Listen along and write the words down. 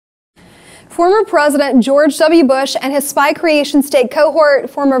Former President George W. Bush and his spy creation state cohort,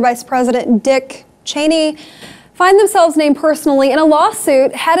 former Vice-President Dick Cheney, find themselves named personally in a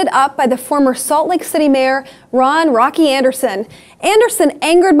lawsuit headed up by the former Salt Lake City Mayor Ron "Rocky" Anderson. Anderson,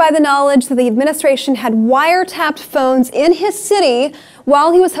 angered by the knowledge that the administration had wiretapped phones in his city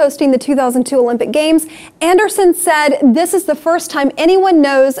while he was hosting the 2002 Olympic Games, Anderson said this is the first time anyone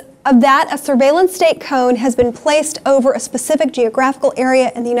knows of that a surveillance state cone has been placed over a specific geographical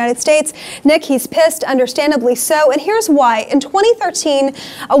area in the United States. Nick, he's pissed, understandably so, and here's why. In 2013,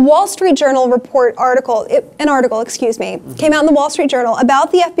 a Wall Street Journal article came out in the Wall Street Journal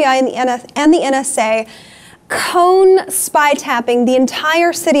about the FBI and the NSA cone spy tapping the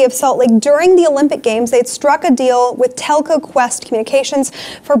entire city of Salt Lake during the Olympic Games. They'd struck a deal with Telco Quest Communications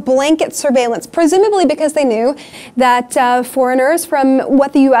for blanket surveillance, presumably because they knew that foreigners from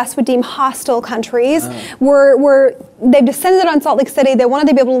what the U.S. would deem hostile countries they've descended on Salt Lake City. They wanted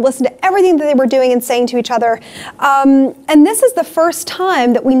to be able to listen to everything that they were doing and saying to each other. And this is the first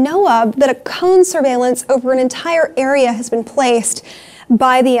time that we know of that a cone surveillance over an entire area has been placed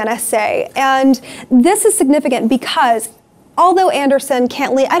by the NSA. And this is significant because although Anderson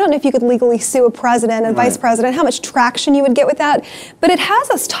can't I don't know if you could legally sue a president and vice president, how much traction you would get with that, but it has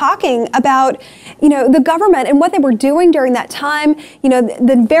us talking about, the government and what they were doing during that time.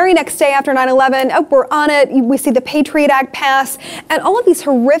 The very next day after 9/11, we're on it. We see the Patriot Act pass, and all of these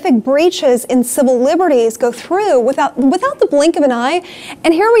horrific breaches in civil liberties go through without the blink of an eye.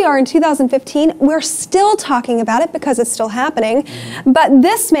 And here we are in 2015. We're still talking about it because it's still happening. But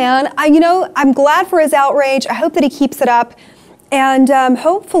this man, I'm glad for his outrage. I hope that he keeps it up. And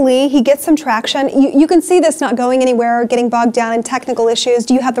hopefully he gets some traction. You can see this not going anywhere, getting bogged down in technical issues.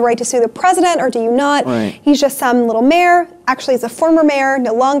 Do you have the right to sue the president or do you not? Right. He's just some little mayor. Actually, he's a former mayor,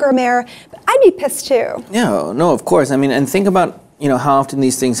 no longer a mayor. But I'd be pissed too. Yeah, no, of course. I mean, and think about, how often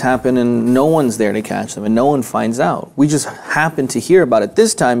these things happen and no one's there to catch them and no one finds out. We just happen to hear about it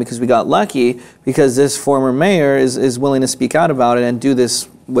this time because we got lucky because this former mayor is willing to speak out about it and do this,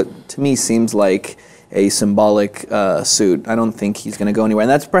 what to me seems like a symbolic suit. I don't think he's going to go anywhere. And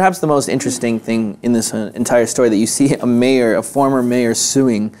that's perhaps the most interesting thing in this entire story, that you see a former mayor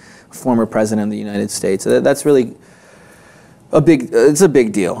suing a former president of the United States. That's really it's a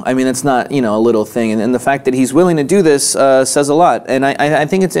big deal. I mean, it's not, a little thing. And the fact that he's willing to do this says a lot. And I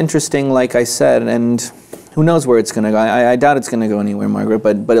think it's interesting, like I said, and who knows where it's going to go. I doubt it's going to go anywhere, Margaret,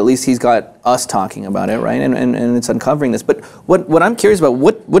 but at least he's got us talking about it, right? And it's uncovering this. But what I'm curious about,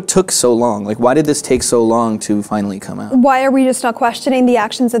 what took so long? Like, why did this take so long to finally come out? Why are we just not questioning the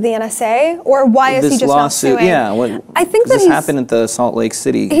actions of the NSA? Or why is he just not suing? Yeah, I think that this happened at the Salt Lake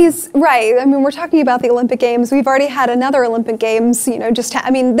City. He's right. I mean, we're talking about the Olympic Games. We've already had another Olympic Games,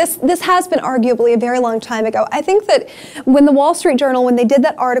 this has been arguably a very long time ago. I think that when the Wall Street Journal, when they did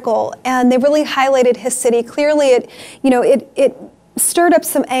that article and they really highlighted his city, clearly it stirred up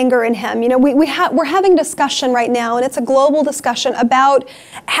some anger in him. We're having discussion right now, and it's a global discussion about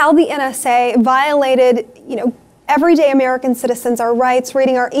how the NSA violated, everyday American citizens, our rights,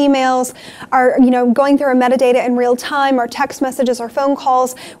 reading our emails, going through our metadata in real time, our text messages, our phone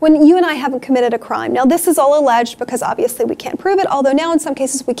calls, when you and I haven't committed a crime. Now, this is all alleged because obviously we can't prove it, although now in some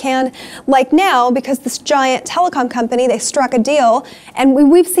cases we can, like now, because this giant telecom company, they struck a deal, and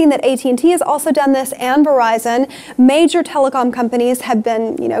we've seen that AT&T has also done this, and Verizon. Major telecom companies have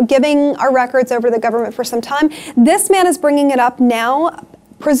been, giving our records over to the government for some time. This man is bringing it up now,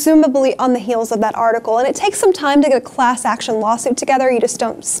 presumably on the heels of that article. And it takes some time to get a class action lawsuit together. You just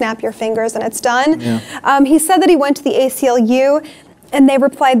don't snap your fingers and it's done. Yeah. He said that he went to the ACLU and they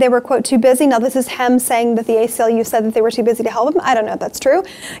replied they were, quote, too busy. Now, this is him saying that the ACLU said that they were too busy to help him. I don't know if that's true.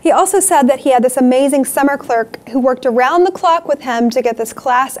 He also said that he had this amazing summer clerk who worked around the clock with him to get this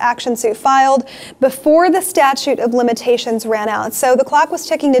class action suit filed before the statute of limitations ran out. So the clock was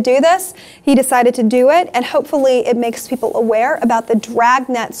ticking to do this. He decided to do it, and hopefully it makes people aware about the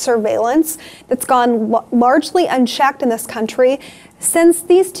dragnet surveillance that's gone largely unchecked in this country since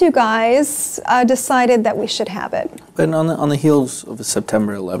these two guys decided that we should have it. But on the heels of the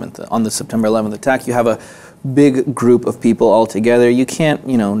September 11th attack, you have a big group of people all together. You can't,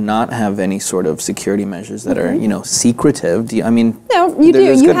 not have any sort of security measures that are, secretive. No, you do.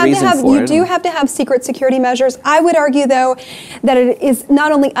 You do have to have secret security measures. I would argue, though, that it is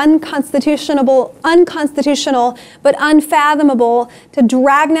not only unconstitutional, but unfathomable to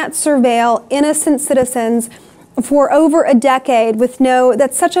dragnet surveil innocent citizens for over a decade with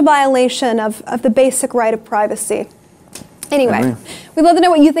that's such a violation of the basic right of privacy. Anyway, we'd love to know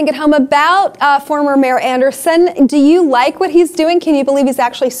what you think at home about former Mayor Anderson. Do you like what he's doing? Can you believe he's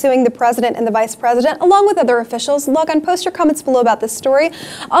actually suing the president and the vice president, along with other officials? Log on, post your comments below about this story.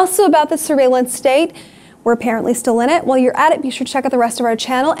 Also about the surveillance state. We're apparently still in it. While you're at it, be sure to check out the rest of our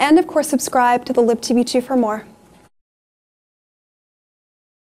channel and, of course, subscribe to the LibTV2 for more.